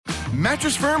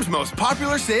Mattress Firm's most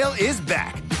popular sale is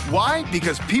back. Why?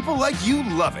 Because people like you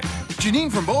love it.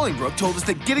 Janine from Bolingbrook told us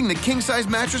that getting the king-size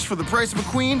mattress for the price of a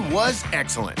queen was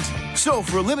excellent. So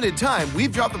for a limited time,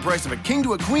 we've dropped the price of a king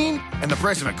to a queen and the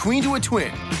price of a queen to a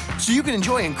twin. So you can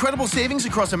enjoy incredible savings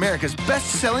across America's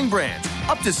best-selling brands,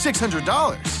 up to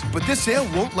 $600. But this sale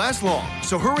won't last long,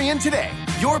 so hurry in today.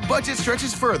 Your budget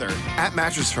stretches further at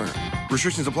Mattress Firm.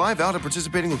 Restrictions apply, valid at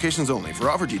participating locations only. For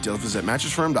offer details, visit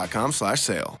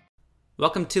mattressfirm.com/sale.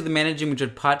 Welcome to the Managing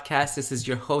Madrid podcast. This is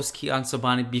your host, Kian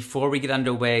Sobani. Before we get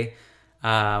underway,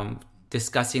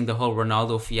 discussing the whole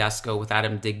Ronaldo fiasco with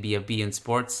Adam Digby of beIN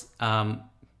Sports,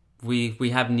 we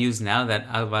have news now that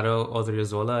Alvaro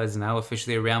Odriozola is now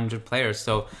officially a Real Madrid player.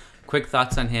 So quick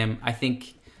thoughts on him. I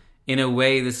think in a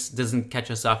way this doesn't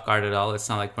catch us off guard at all. It's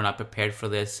not like we're not prepared for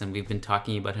this, and we've been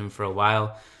talking about him for a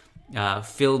while.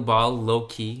 Phil Ball,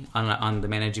 low-key, on the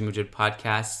Managing Madrid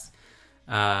podcast,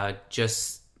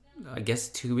 just I guess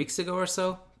 2 weeks ago or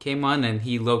so, came on, and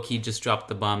he low-key just dropped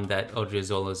the bomb that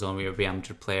Odriozola is only a Real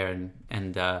Madrid player,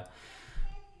 and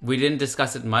we didn't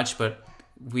discuss it much, but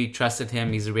we trusted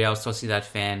him. He's a Real Sociedad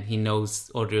fan. He knows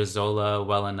Odriozola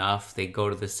well enough. They go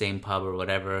to the same pub or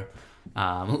whatever.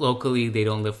 Locally, they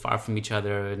don't live far from each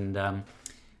other,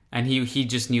 and he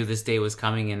just knew this day was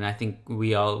coming, and I think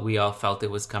we all felt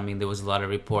it was coming. There was a lot of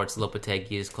reports.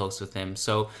 Lopetegui is close with him.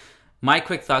 So my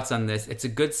quick thoughts on this: it's a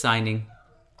good signing.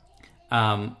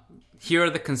 Here are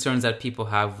the concerns that people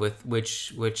have with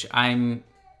which I'm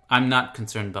not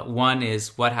concerned about. One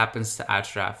is what happens to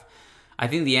Achraf. I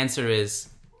think the answer is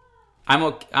I'm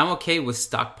okay with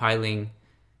stockpiling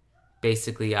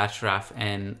basically Achraf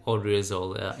and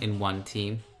Odriozola in one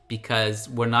team, because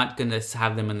we're not going to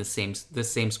have them in the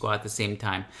same squad at the same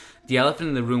time. The elephant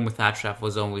in the room with Achraf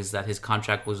was always that his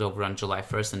contract was over on July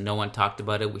 1st and no one talked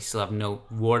about it. We still have no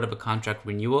word of a contract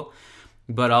renewal.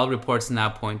 But all reports now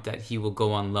point that he will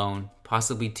go on loan,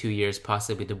 possibly 2 years,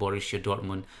 possibly to Borussia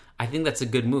Dortmund. I think that's a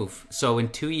good move. So in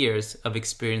 2 years of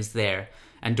experience there,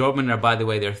 and Dortmund are, by the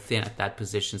way, they're thin at that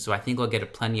position, so I think he'll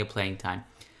get plenty of playing time.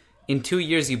 In 2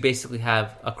 years, you basically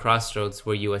have a crossroads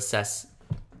where you assess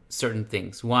certain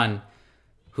things. One,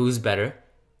 who's better?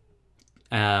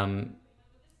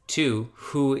 Two,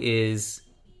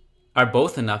 are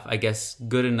both enough, I guess,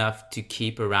 good enough to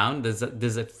keep around? Does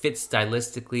it fit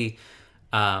stylistically?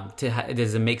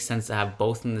 Does it make sense to have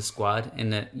both in the squad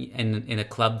in a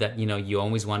club that you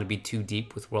always want to be too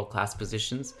deep with world-class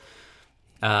positions,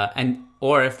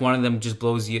 or if one of them just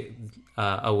blows you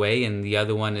away and the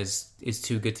other one is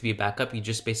too good to be backup, you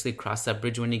just basically cross that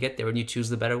bridge when you get there and you choose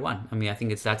the better one. I mean, I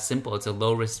think it's that simple. It's a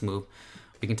low-risk move.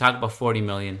 We can talk about 40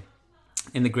 million.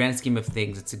 In the grand scheme of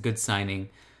things, it's a good signing.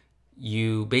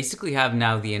 You basically have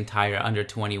now the entire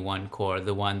under-21 core,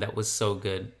 the one that was so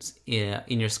good, in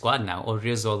your squad now.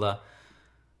 Odriozola,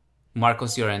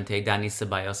 Marcos Llorente, Dani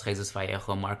Ceballos, Jesus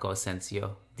Vallejo, Marco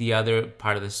Asensio. The other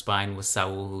part of the spine was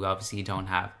Saul, who obviously you don't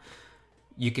have.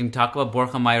 You can talk about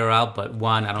Borja Mayoral, but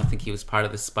one, I don't think he was part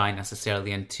of the spine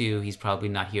necessarily, and two, he's probably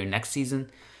not here next season.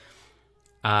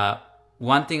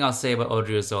 One thing I'll say about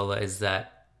Odriozola is that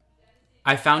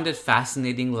I found it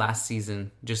fascinating last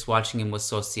season, just watching him with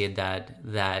Sociedad,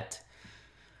 that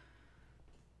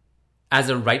as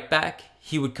a right back,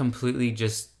 he would completely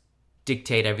just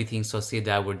dictate everything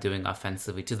Sociedad were doing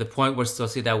offensively, to the point where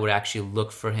Sociedad would actually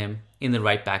look for him in the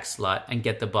right back slot and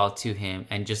get the ball to him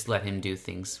and just let him do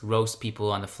things, roast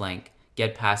people on the flank,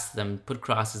 get past them, put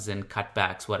crosses in,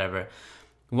 cutbacks, whatever.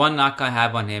 One knock I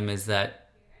have on him is that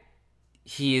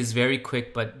he is very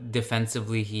quick, but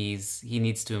defensively he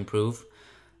needs to improve.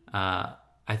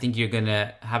 I think you're going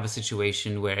to have a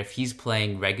situation where if he's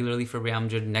playing regularly for Real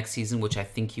Madrid next season, which I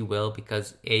think he will,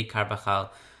 because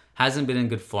Carvajal hasn't been in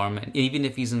good form, and even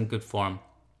if he's in good form,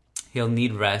 he'll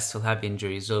need rest, he'll have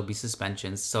injuries, there'll be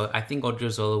suspensions. So I think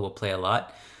Odriozola will play a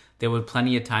lot. There were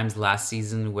plenty of times last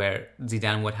season where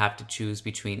Zidane would have to choose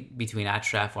between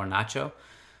Achraf or Nacho.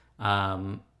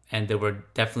 And there were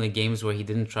definitely games where he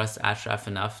didn't trust Achraf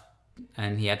enough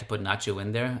and he had to put Nacho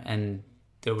in there. And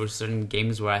there were certain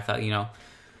games where I thought,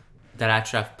 that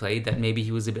Achraf played, that maybe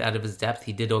he was a bit out of his depth.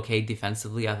 He did okay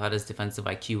defensively. I thought his defensive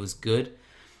IQ was good.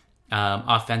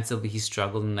 Offensively, he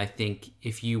struggled. And I think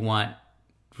if you want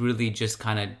really just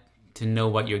kind of to know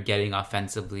what you're getting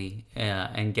offensively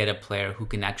and get a player who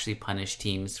can actually punish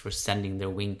teams for sending their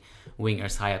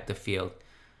wingers high up the field,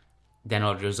 then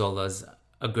Odriozola is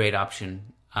a great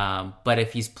option. But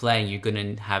if he's playing, you're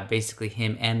going to have basically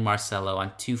him and Marcelo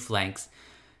on two flanks.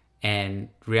 And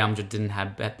Real Madrid didn't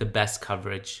have the best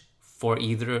coverage for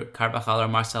either Carvajal or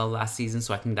Marcelo last season.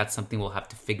 So I think that's something we'll have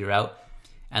to figure out.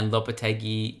 And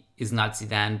Lopetegui is not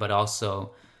Zidane, but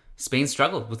also Spain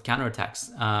struggled with counterattacks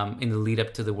in the lead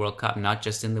up to the World Cup, not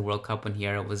just in the World Cup when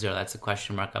Hierro was there. That's a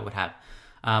question mark I would have.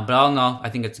 But all in all, I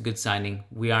think it's a good signing.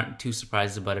 We aren't too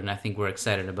surprised about it, and I think we're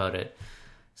excited about it.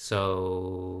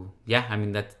 So, yeah, I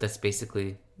mean, that's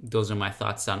basically, those are my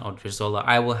thoughts on Odriozola.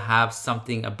 I will have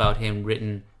something about him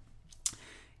written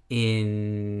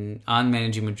on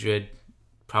Managing Madrid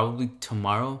probably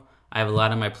tomorrow. I have a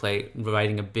lot on my plate,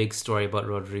 writing a big story about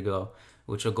Rodrigo,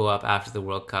 which will go up after the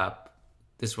World Cup.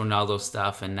 This Ronaldo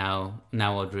stuff, and now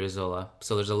Odriozola.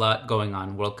 So there's a lot going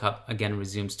on. World Cup again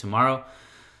resumes tomorrow.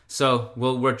 So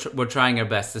we're trying our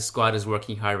best. The squad is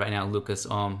working hard right now. Lucas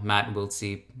Ohm, Matt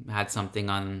Wiltsey had something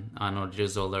on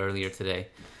Odriozola earlier today.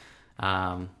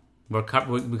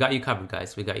 We got you covered,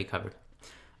 guys. We got you covered.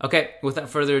 Okay, without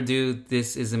further ado,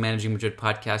 this is the Managing Madrid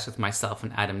podcast with myself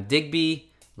and Adam Digby.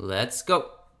 Let's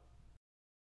go.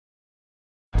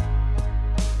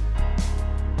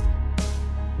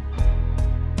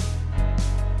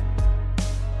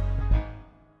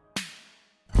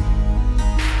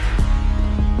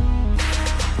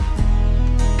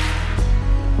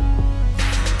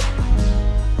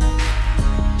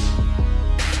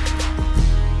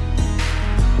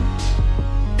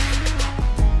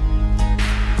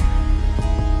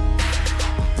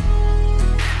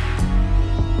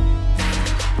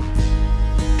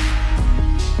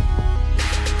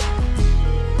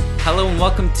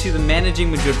 Welcome to the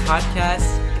Managing Madrid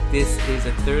podcast. This is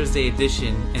a Thursday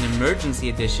edition, an emergency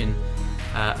edition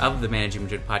of the Managing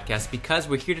Madrid podcast, because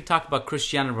we're here to talk about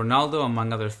Cristiano Ronaldo,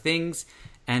 among other things.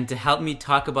 And to help me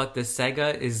talk about this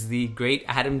saga is the great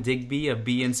Adam Digby of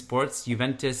BN Sports,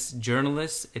 Juventus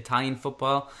journalist, Italian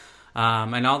football,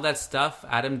 and all that stuff.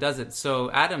 Adam does it.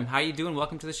 So, Adam, how are you doing?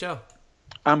 Welcome to the show.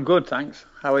 I'm good, thanks.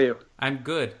 How are you? I'm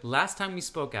good. Last time we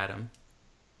spoke, Adam,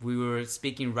 we were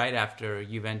speaking right after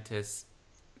Juventus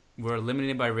were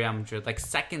eliminated by Real Madrid, like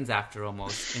seconds after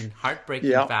almost, in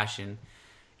heartbreaking fashion.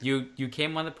 You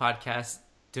came on the podcast,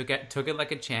 took it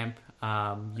like a champ.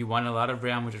 You won a lot of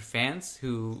Real Madrid fans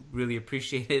who really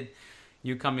appreciated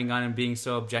you coming on and being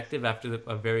so objective after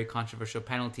a very controversial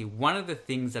penalty. One of the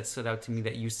things that stood out to me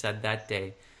that you said that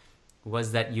day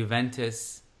was that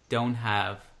Juventus don't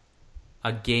have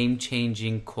a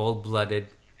game-changing, cold-blooded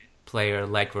player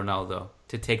like Ronaldo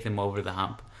to take them over the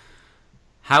hump.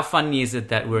 How funny is it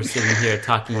that we're sitting here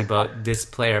talking about this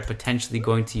player potentially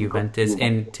going to Juventus?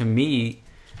 And to me,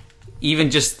 even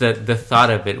just the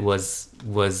thought of it was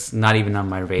not even on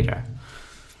my radar.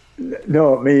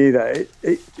 No, me either.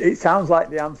 It sounds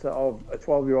like the answer of a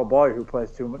 12-year-old boy who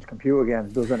plays too much computer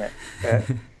games, doesn't it?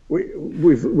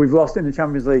 We've lost in the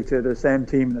Champions League to the same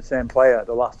team and the same player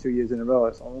the last 2 years in a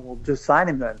row. So we'll just sign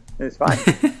him then. It's fine.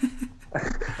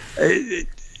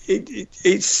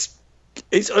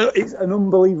 It's an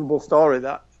unbelievable story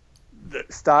that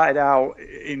started out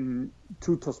in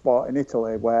Tuttosport in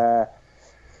Italy, where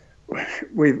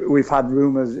we've had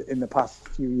rumours in the past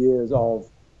few years of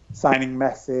signing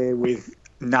Messi with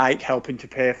Nike helping to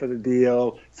pay for the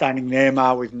deal, signing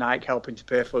Neymar with Nike helping to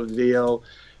pay for the deal.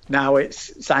 Now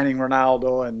it's signing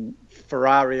Ronaldo, and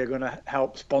Ferrari are going to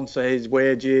help sponsor his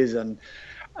wages, and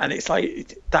it's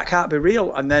like, that can't be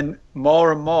real. And then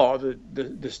more and more,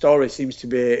 the story seems to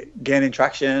be gaining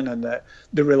traction, and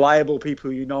the reliable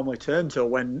people you normally turn to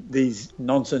when these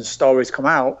nonsense stories come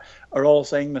out are all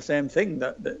saying the same thing,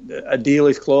 that a deal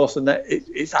is close and that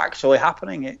it's actually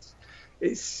happening.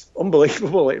 It's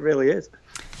unbelievable. It really is.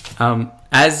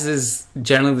 As is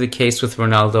generally the case with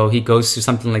Ronaldo, he goes through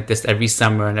something like this every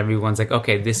summer, and everyone's like,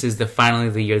 okay, this is finally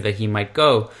the year that he might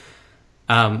go.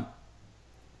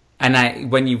 And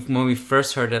when we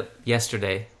first heard it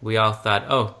yesterday, we all thought,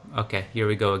 oh, okay, here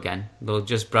we go again. They'll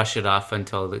just brush it off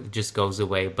until it just goes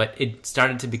away. But it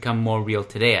started to become more real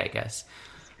today, I guess.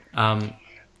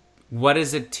 What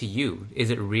is it to you?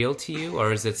 Is it real to you,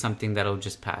 or is it something that'll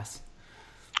just pass?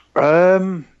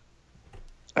 To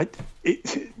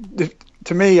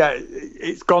me,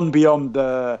 it's gone beyond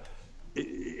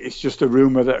it's just a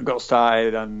rumor that got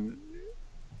started and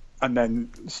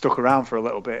then stuck around for a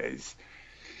little bit.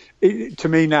 To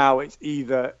me now, it's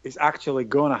either it's actually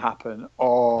going to happen,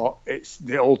 or it's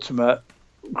the ultimate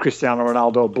Cristiano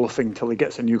Ronaldo bluffing till he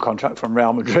gets a new contract from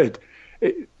Real Madrid.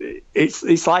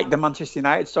 It's like the Manchester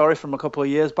United story from a couple of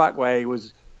years back, where he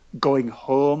was going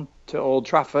home to Old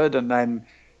Trafford and then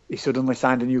he suddenly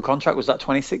signed a new contract. Was that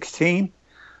 2016?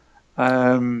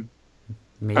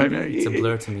 Maybe it's a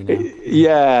blur to me now.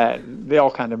 Yeah, they all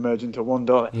kind of merge into one,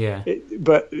 don't they? Yeah.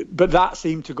 But that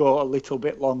seemed to go a little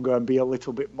bit longer and be a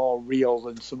little bit more real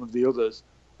than some of the others.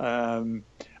 And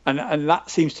that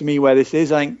seems to me where this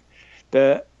is. I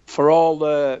think for all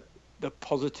the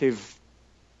positive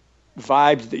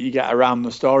vibes that you get around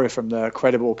the story from the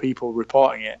credible people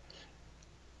reporting it,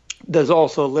 there's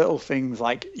also little things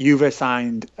like Juve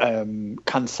signed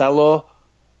Cancelo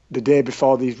the day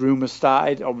before these rumours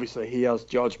started. Obviously, he has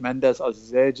George Mendes as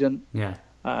his agent. Yeah.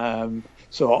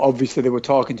 So obviously they were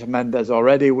talking to Mendes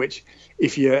already, which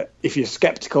if you're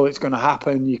sceptical it's going to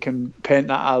happen, you can paint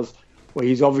that as, well,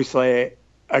 he's obviously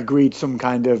agreed some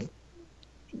kind of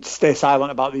stay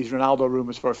silent about these Ronaldo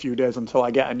rumours for a few days until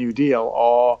I get a new deal,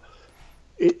 or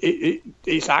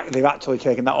they've actually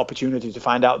taken that opportunity to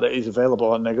find out that he's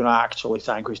available and they're going to actually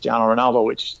sign Cristiano Ronaldo,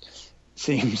 which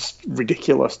seems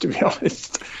ridiculous, to be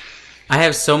honest. I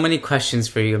have so many questions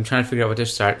for you. I'm trying to figure out where to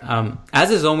start. As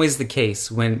is always the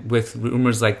case with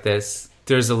rumors like this,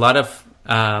 there's a lot of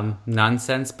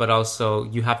nonsense, but also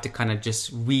you have to kind of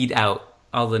just weed out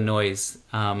all the noise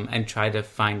and try to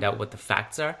find out what the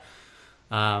facts are.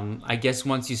 I guess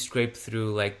once you scrape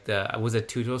through, like, was it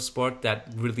Tuttosport that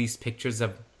released pictures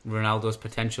of Ronaldo's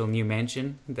potential new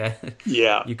mansion, that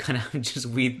you kind of just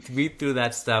weed through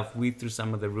that stuff, weed through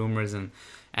some of the rumors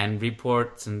and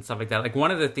reports and stuff like that. Like,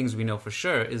 one of the things we know for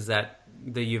sure is that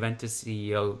the Juventus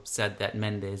CEO said that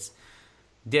Mendes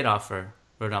did offer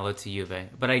Ronaldo to Juve.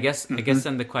 But I guess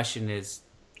then the question is,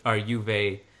 are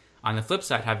Juve, on the flip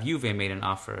side, have Juve made an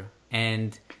offer?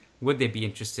 And would they be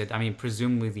interested? I mean,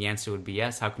 presumably the answer would be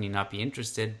yes. How can you not be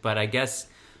interested? But I guess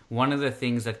one of the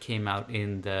things that came out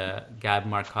in the Gab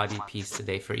Marcotti piece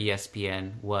today for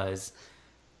ESPN was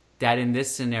that in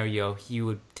this scenario, he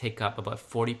would take up about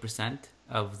 40%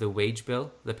 of the wage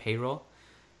bill, the payroll,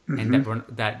 and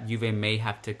that Juve may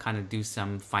have to kind of do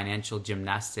some financial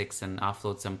gymnastics and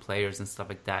offload some players and stuff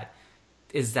like that.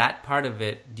 Is that part of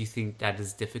it? Do you think that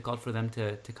is difficult for them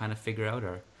to kind of figure out,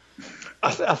 or?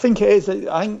 I think it is.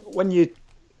 I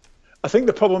think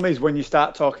the problem is when you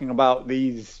start talking about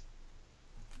these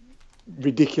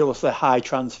ridiculously high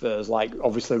transfers, like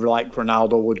obviously like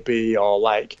Ronaldo would be, or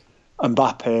like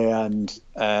Mbappe and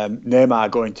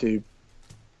Neymar going to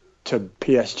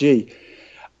PSG.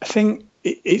 I think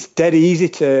it's dead easy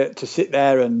to sit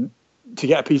there and to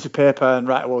get a piece of paper and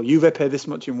write, well, Juve pay this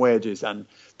much in wages and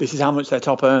this is how much their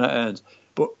top earner earns.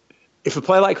 But if a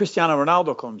player like Cristiano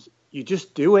Ronaldo comes, you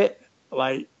just do it.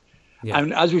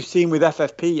 And as we've seen with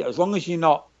FFP, as long as you're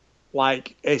not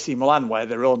like AC Milan, where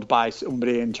they're owned by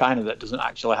somebody in China that doesn't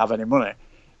actually have any money,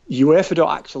 UEFA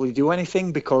don't actually do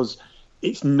anything because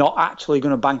it's not actually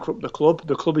going to bankrupt the club.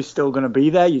 The club is still going to be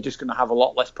there. You're just going to have a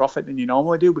lot less profit than you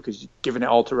normally do because you're giving it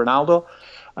all to Ronaldo.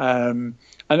 And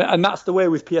that's the way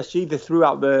with PSG. They threw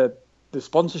out the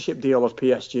sponsorship deal of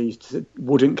PSG,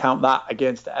 wouldn't count that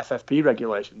against the FFP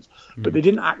regulations. But they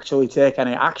didn't actually take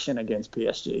any action against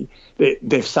PSG.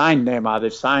 They've signed Neymar,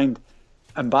 they've signed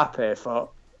Mbappe for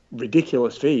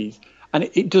ridiculous fees. And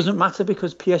it doesn't matter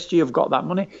because PSG have got that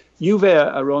money. Juve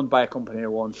are owned by a company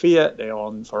who own Fiat, they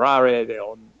own Ferrari, they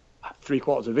own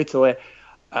 3/4 of Italy.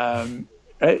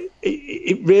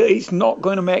 It's not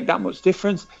going to make that much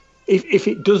difference. If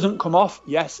it doesn't come off,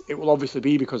 yes, it will obviously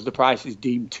be because the price is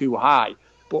deemed too high.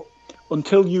 But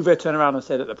until Juve turn around and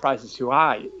say that the price is too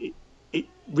high, it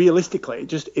realistically, it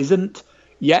just isn't.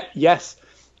 Yet, yes,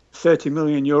 30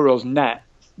 million euros net,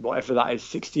 whatever that is,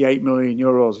 68 million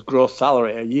euros gross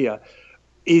salary a year,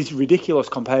 is ridiculous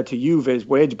compared to Juve's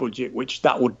wage budget, which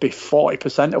that would be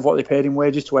 40% of what they paid in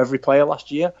wages to every player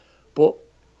last year. But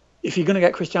if you're going to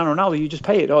get Cristiano Ronaldo, you just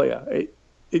pay it, don't you?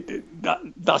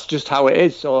 That's just how it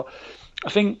is. So I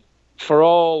think for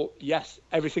all, yes,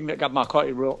 everything that Gab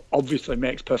Marcotti wrote obviously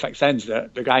makes perfect sense.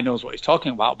 The guy knows what he's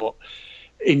talking about. But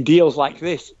in deals like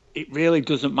this, it really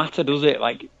doesn't matter, does it?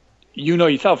 Like, you know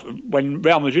yourself, when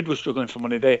Real Madrid was struggling for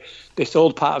money, they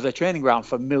sold part of their training ground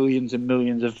for millions and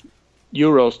millions of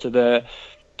euros to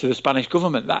the Spanish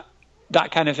government.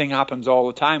 That kind of thing happens all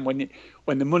the time. When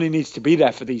the money needs to be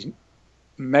there for these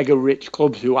mega rich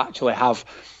clubs who actually have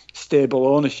stable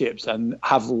ownerships and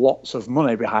have lots of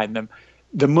money behind them,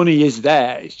 the money is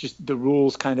there. It's just the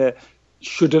rules kind of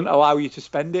shouldn't allow you to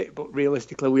spend it, but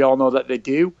realistically we all know that they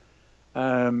do.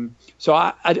 So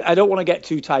I don't want to get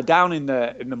too tied down in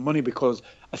the money, because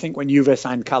I think when Juve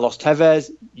signed Carlos Tevez,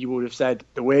 you would have said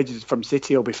the wages from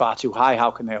City will be far too high.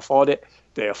 How can they afford it?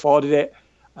 They afforded it.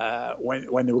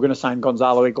 When they were going to sign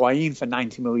Gonzalo Higuain for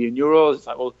 90 million euros, it's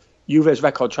like, well, Juve's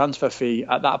record transfer fee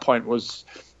at that point was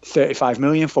 35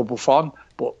 million for Buffon,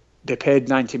 but they paid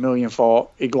 90 million for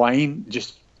Higuain,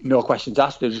 just no questions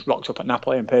asked. They just rocked up at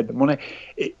Napoli and paid the money.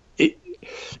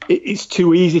 It's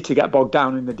too easy to get bogged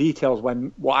down in the details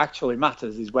when what actually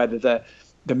matters is whether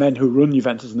the men who run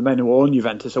Juventus and the men who own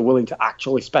Juventus are willing to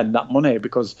actually spend that money,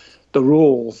 because the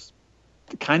rules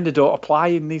kind of don't apply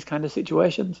in these kind of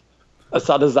situations, as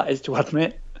sad as that is to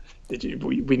admit.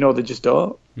 We know they just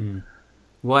don't.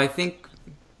 Well, I think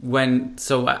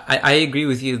I agree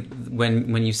with you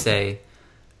when you say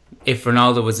if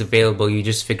Ronaldo was available, you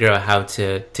just figure out how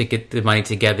to get the money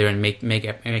together and make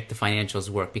the financials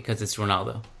work because it's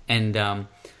Ronaldo. And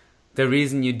the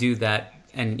reason you do that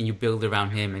and you build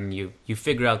around him and you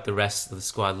figure out the rest of the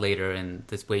squad later and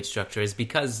this wage structure is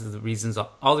because of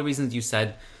all the reasons you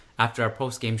said after our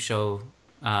post-game show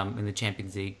in the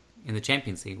Champions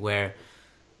League, where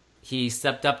he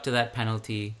stepped up to that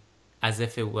penalty as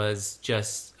if it was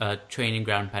just a training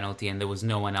ground penalty and there was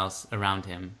no one else around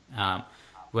him.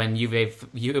 When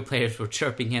Juve players were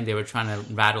chirping him, they were trying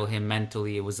to rattle him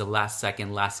mentally. It was the last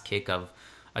kick of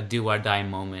a do-or-die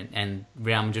moment, and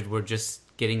Real Madrid were just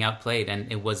getting outplayed, and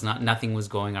it was nothing was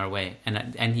going our way.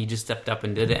 And he just stepped up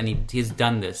and did it, and he's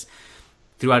done this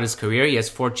throughout his career. He has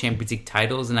 4 Champions League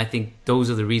titles, and I think those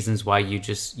are the reasons why you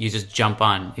just jump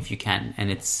on if you can,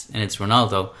 and it's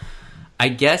Ronaldo. I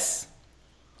guess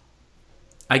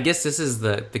this is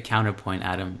the counterpoint,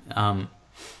 Adam.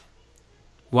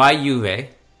 Why Juve?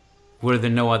 Were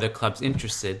there no other clubs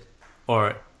interested?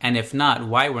 And if not,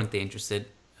 why weren't they interested?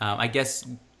 I guess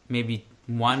maybe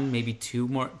 1, maybe 2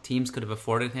 more teams could have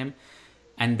afforded him,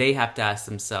 and they have to ask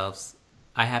themselves,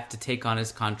 I have to take on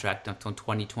his contract until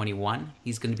 2021.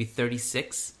 He's going to be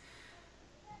 36.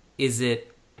 Is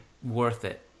it worth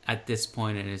it at this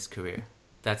point in his career?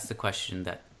 That's the question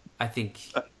that I think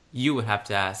you would have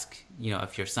to ask,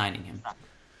 if you're signing him.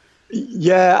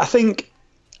 Yeah, I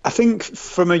think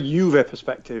from a Juve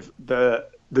perspective, the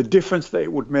difference that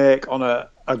it would make on a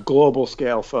global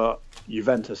scale for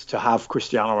Juventus to have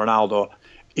Cristiano Ronaldo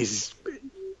is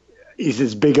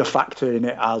as big a factor in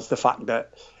it as the fact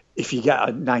that if you get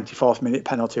a 94th minute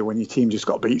penalty when your team just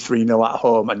got beat 3-0 at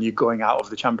home and you're going out of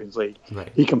the Champions League,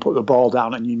 right, he can put the ball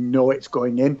down and it's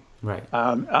going in. Right.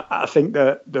 I think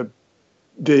that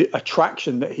the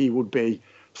attraction that he would be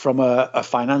from a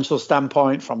financial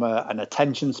standpoint, from an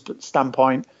attention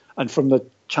standpoint, and from the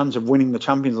chance of winning the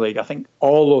Champions League, I think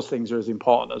all those things are as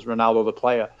important as Ronaldo the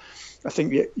player. I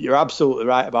think you're absolutely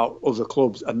right about other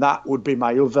clubs, and that would be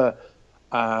my other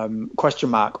question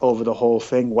mark over the whole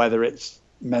thing, whether it's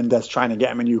Mendes trying to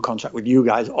get him a new contract with you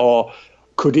guys, or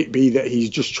could it be that he's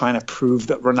just trying to prove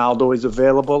that Ronaldo is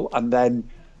available, and then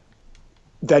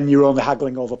you're only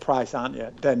haggling over price, aren't you?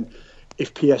 Then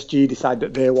if PSG decide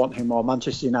that they want him, or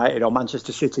Manchester United or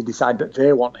Manchester City decide that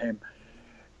they want him,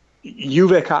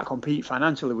 Juve can't compete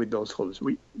financially with those clubs.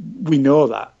 We know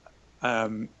that.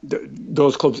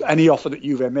 Those clubs, any offer that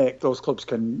Juve make, those clubs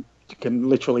can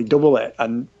literally double it,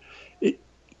 and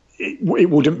it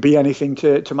wouldn't be anything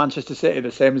to Manchester City,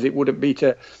 the same as it wouldn't be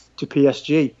to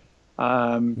PSG.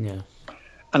 Yeah.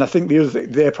 And I think the other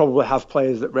thing, they probably have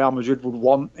players that Real Madrid would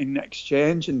want in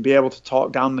exchange and be able to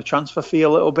talk down the transfer fee a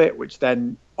little bit, which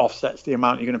then offsets the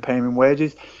amount you're going to pay him in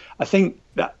wages. I think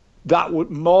that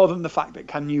would, more than the fact that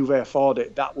can Juve afford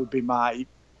it, that would be my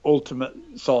ultimate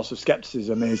source of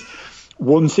scepticism, is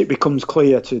once it becomes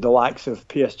clear to the likes of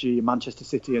PSG, Manchester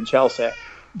City and Chelsea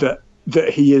that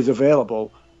he is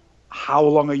available, how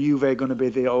long are Juve going to be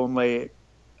the only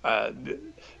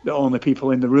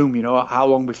people in the room? How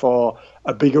long before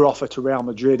a bigger offer to Real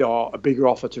Madrid or a bigger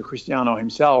offer to Cristiano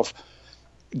himself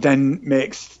then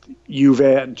makes Juve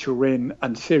and Turin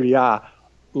and Serie A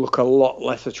look a lot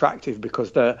less attractive,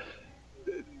 because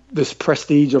this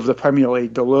prestige of the Premier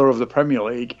League, the lure of the Premier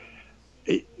League,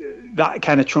 that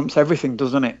kind of trumps everything,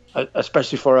 doesn't it?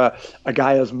 Especially for a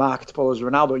guy as marketable as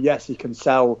Ronaldo. Yes, he can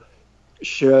sell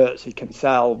shirts, he can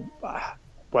sell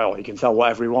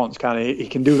whatever he wants, can't he? He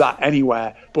can do that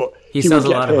anywhere, but he sells a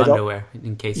lot of underwear,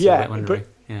 in case you're wondering.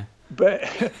 But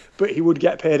he would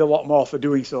get paid a lot more for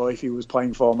doing so if he was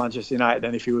playing for Manchester United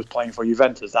than if he was playing for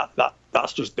Juventus.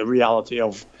 That's just the reality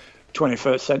of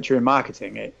 21st century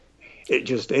marketing. It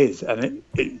just is, and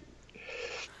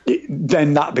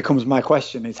then that becomes my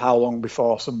question: is how long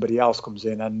before somebody else comes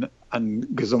in and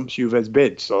gazumps Juve's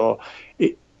bid? So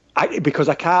because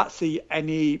I can't see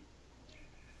any.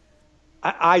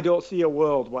 I don't see a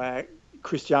world where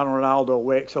Cristiano Ronaldo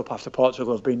wakes up after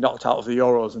Portugal has been knocked out of the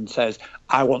Euros and says,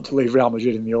 I want to leave Real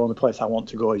Madrid, and the only place I want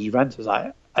to go is Juventus.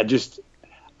 I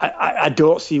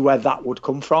don't see where that would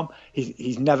come from.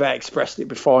 He's never expressed it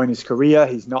before in his career.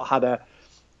 He's not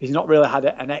really had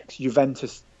an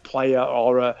ex-Juventus player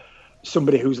or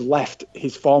somebody who's left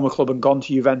his former club and gone to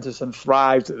Juventus and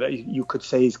thrived that you could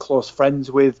say he's close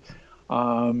friends with.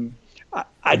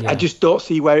 I just don't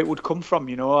see where it would come from,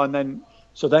 and then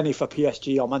if a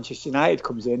PSG or Manchester United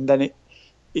comes in, then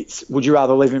it's would you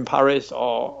rather live in Paris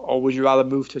or would you rather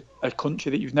move to a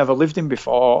country that you've never lived in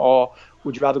before, or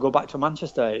would you rather go back to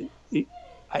Manchester?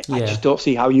 I just don't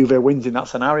see how Juve wins in that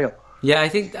scenario. Yeah, I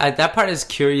think that part is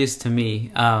curious to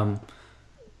me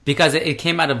because it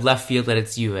came out of left field that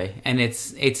it's Juve, and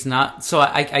it's not. So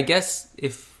I guess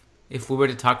if we were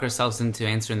to talk ourselves into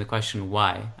answering the question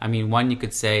why, I mean, one, you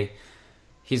could say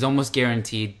he's almost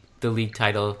guaranteed the league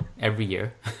title every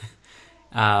year,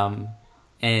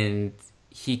 and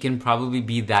he can probably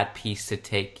be that piece to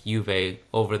take Juve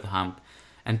over the hump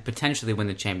and potentially win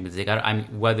the Champions League. I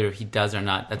mean, whether he does or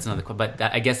not, that's another question.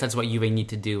 But I guess that's what Juve need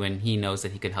to do, and he knows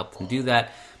that he could help them do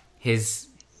that.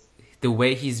 The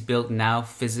way he's built now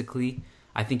physically,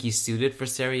 I think he's suited for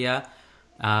Serie A.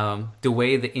 The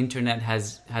way the internet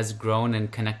has grown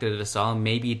and connected us all,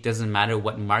 maybe it doesn't matter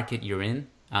what market you're in.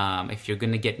 If you're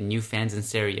going to get new fans in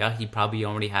Serie A, he probably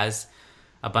already has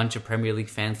a bunch of Premier League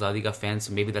fans, La Liga fans,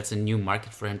 so maybe that's a new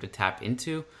market for him to tap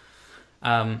into.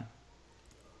 I'd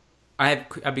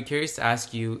be curious to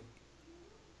ask you,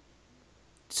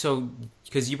 so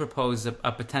because you propose a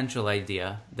potential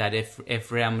idea that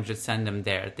if Real Madrid send them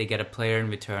there, they get a player in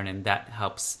return and that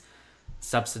helps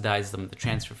subsidize them, the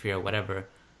transfer fee or whatever.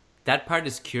 That part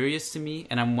is curious to me,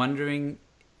 and I'm wondering,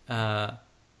 do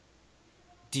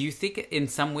you think in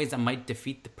some ways that might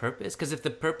defeat the purpose? Because if the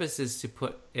purpose is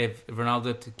if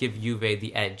Ronaldo to give Juve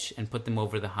the edge and put them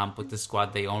over the hump with the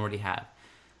squad they already have,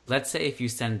 let's say if you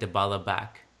send Dybala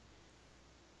back,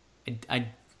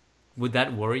 would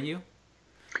that worry you?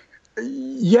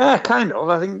 Yeah, kind of.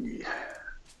 I think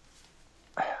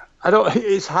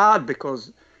it's hard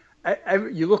because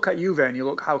you look at Juve and you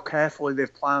look how carefully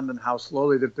they've planned and how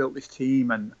slowly they've built this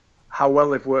team and how well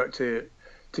they've worked to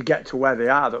get to where they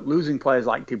are. That losing players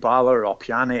like Dybala or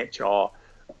Pjanic or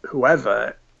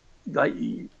whoever, like,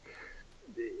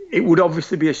 it would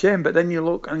obviously be a shame. But then you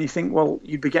look and you think, well,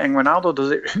 you'd be getting Ronaldo. Does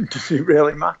it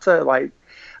really matter? Like,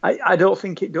 I don't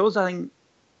think it does. I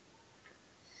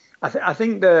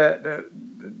think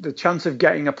the chance of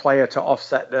getting a player to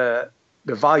offset the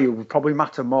value would probably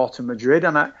matter more to Madrid,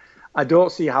 and I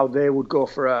don't see how they would go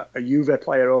for a Juve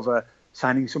player over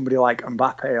signing somebody like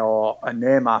Mbappe or a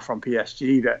Neymar from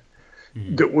PSG that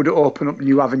would open up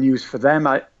new avenues for them.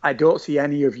 I don't see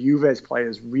any of Juve's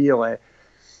players really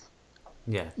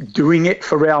doing it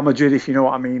for Real Madrid, if you know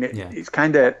what I mean. It's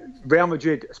kind of Real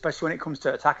Madrid, especially when it comes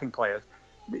to attacking players.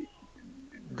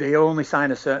 They only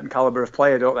sign a certain caliber of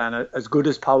player, don't they? And as good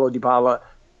as Paulo Dybala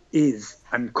is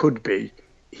and could be,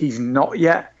 he's not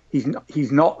yet.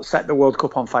 He's not set the World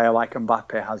Cup on fire like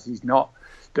Mbappe has. He's not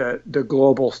the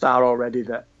global star already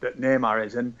that Neymar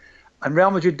is. And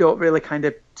Real Madrid don't really kind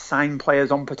of sign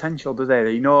players on potential, do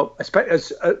they? You know, especially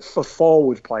for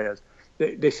forward players.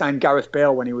 They signed Gareth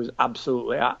Bale when he was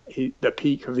absolutely at the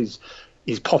peak of his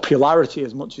popularity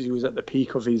as much as he was at the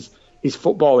peak of his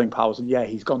footballing powers. And yeah,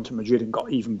 he's gone to Madrid and got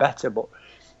even better, but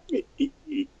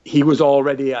he was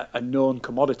already a known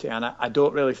commodity, and I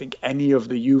don't really think any of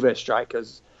the Juve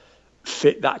strikers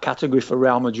fit that category for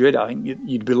Real Madrid. I think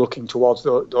you'd be looking towards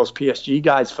those PSG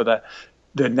guys for the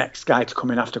next guy to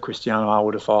come in after Cristiano, I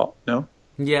would have thought. No?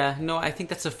 Yeah, no, I think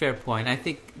that's a fair point. I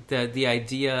think the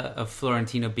idea of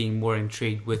Florentino being more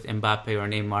intrigued with Mbappe or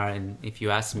Neymar, and if you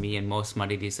ask me, and most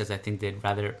Madridistas, I think they'd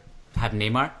rather have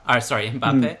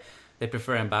Mbappe. They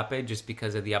prefer Mbappe just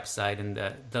because of the upside and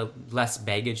the less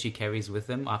baggage he carries with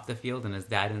him off the field, and his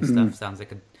dad and stuff sounds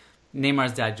like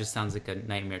Neymar's dad just sounds like a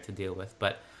nightmare to deal with.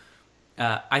 But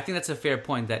I think that's a fair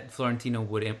point that Florentino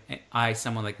would eye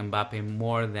someone like Mbappe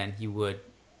more than he would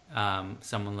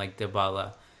someone like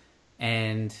Dybala.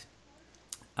 And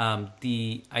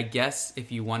I guess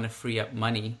if you want to free up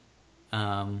money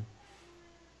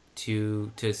to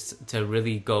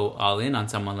really go all in on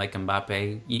someone like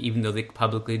Mbappe, even though they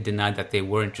publicly denied that they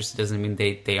were interested, doesn't mean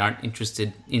they aren't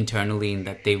interested internally and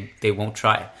that they won't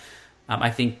try. I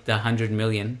think the 100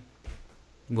 million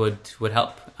would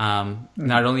help.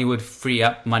 Not only would free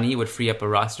up money, it would free up a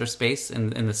roster space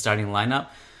in the starting lineup,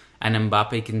 and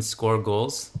Mbappe can score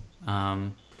goals,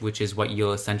 which is what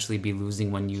you'll essentially be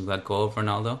losing when you let go of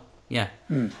Ronaldo. Yeah.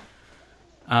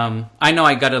 I know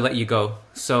I gotta let you go.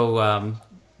 So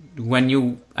what do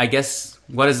you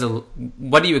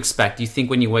expect? Do you think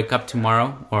when you wake up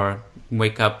tomorrow or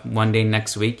wake up one day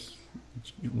next week,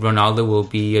 Ronaldo will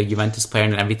be a Juventus player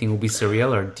and everything will be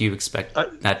surreal, or do you expect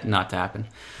that not to happen?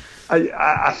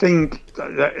 I think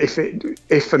that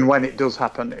if and when it does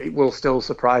happen, it will still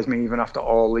surprise me even after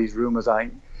all these rumours. I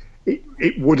think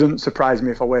it wouldn't surprise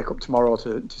me if I wake up tomorrow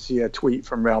to see a tweet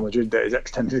from Real Madrid that he's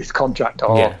extended his contract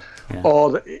or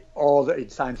that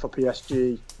he'd signed for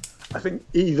PSG. I think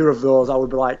either of those I would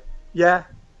be like,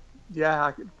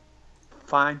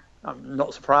 fine. I'm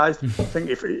not surprised. I think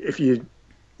if you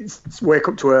wake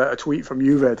up to a tweet from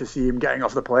Juve to see him getting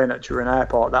off the plane at Turin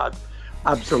Airport,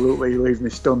 absolutely leaves me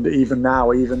stunned even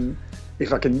now. Even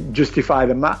if I can justify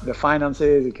the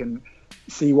finances, I can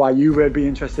see why Juve would be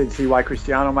interested, see why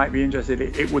Cristiano might be interested.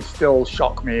 It would still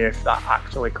shock me if that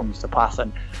actually comes to pass.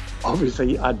 And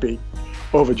obviously, I'd be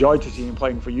overjoyed to see him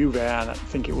playing for Juve, and I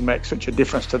think it would make such a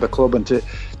difference to the club and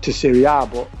to Serie A.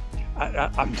 But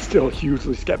I'm still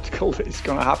hugely sceptical that it's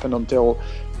going to happen until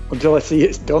I see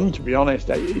it's done. To be honest,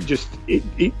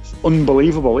 it's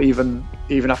unbelievable. Even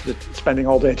after spending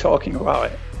all day talking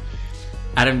about it.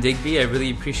 Adam Digby, I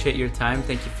really appreciate your time.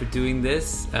 Thank you for doing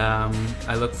this.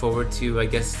 I look forward to, I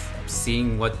guess,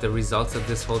 seeing what the results of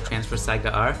this whole transfer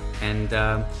saga are. And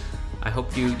I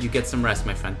hope you get some rest,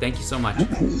 my friend. Thank you so much.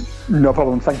 No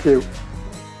problem. Thank you.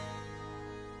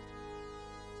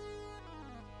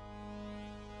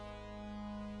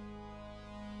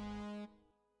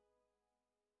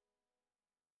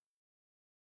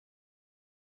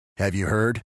 Have you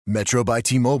heard? Metro by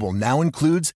T-Mobile now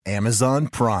includes Amazon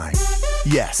Prime.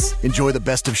 Yes, enjoy the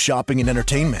best of shopping and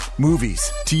entertainment,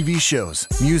 movies, TV shows,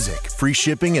 music, free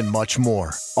shipping, and much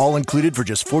more. All included for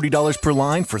just $40 per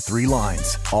line for 3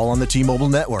 lines. All on the T-Mobile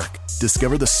network.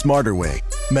 Discover the smarter way.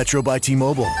 Metro by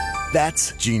T-Mobile.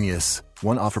 That's genius.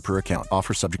 One offer per account.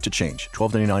 Offer subject to change.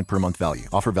 $12.99 per month value.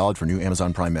 Offer valid for new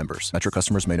Amazon Prime members. Metro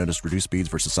customers may notice reduced speeds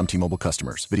versus some T-Mobile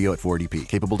customers. Video at 480p.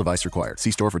 Capable device required.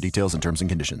 See store for details and terms and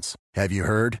conditions. Have you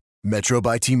heard? Metro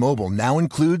by T-Mobile now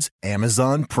includes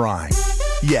Amazon Prime.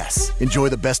 Yes, enjoy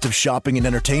the best of shopping and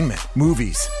entertainment,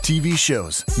 movies, TV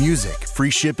shows, music, free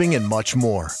shipping, and much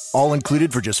more. All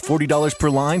included for just $40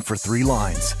 per line for 3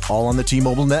 lines. All on the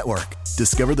T-Mobile network.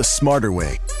 Discover the smarter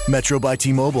way. Metro by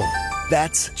T-Mobile.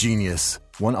 That's genius.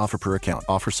 One offer per account.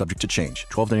 Offer subject to change.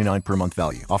 $12.99 per month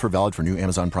value. Offer valid for new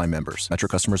Amazon Prime members. Metro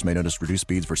customers may notice reduced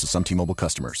speeds versus some T-Mobile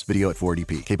customers. Video at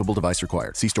 480p. Capable device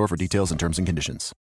required. See store for details and terms and conditions.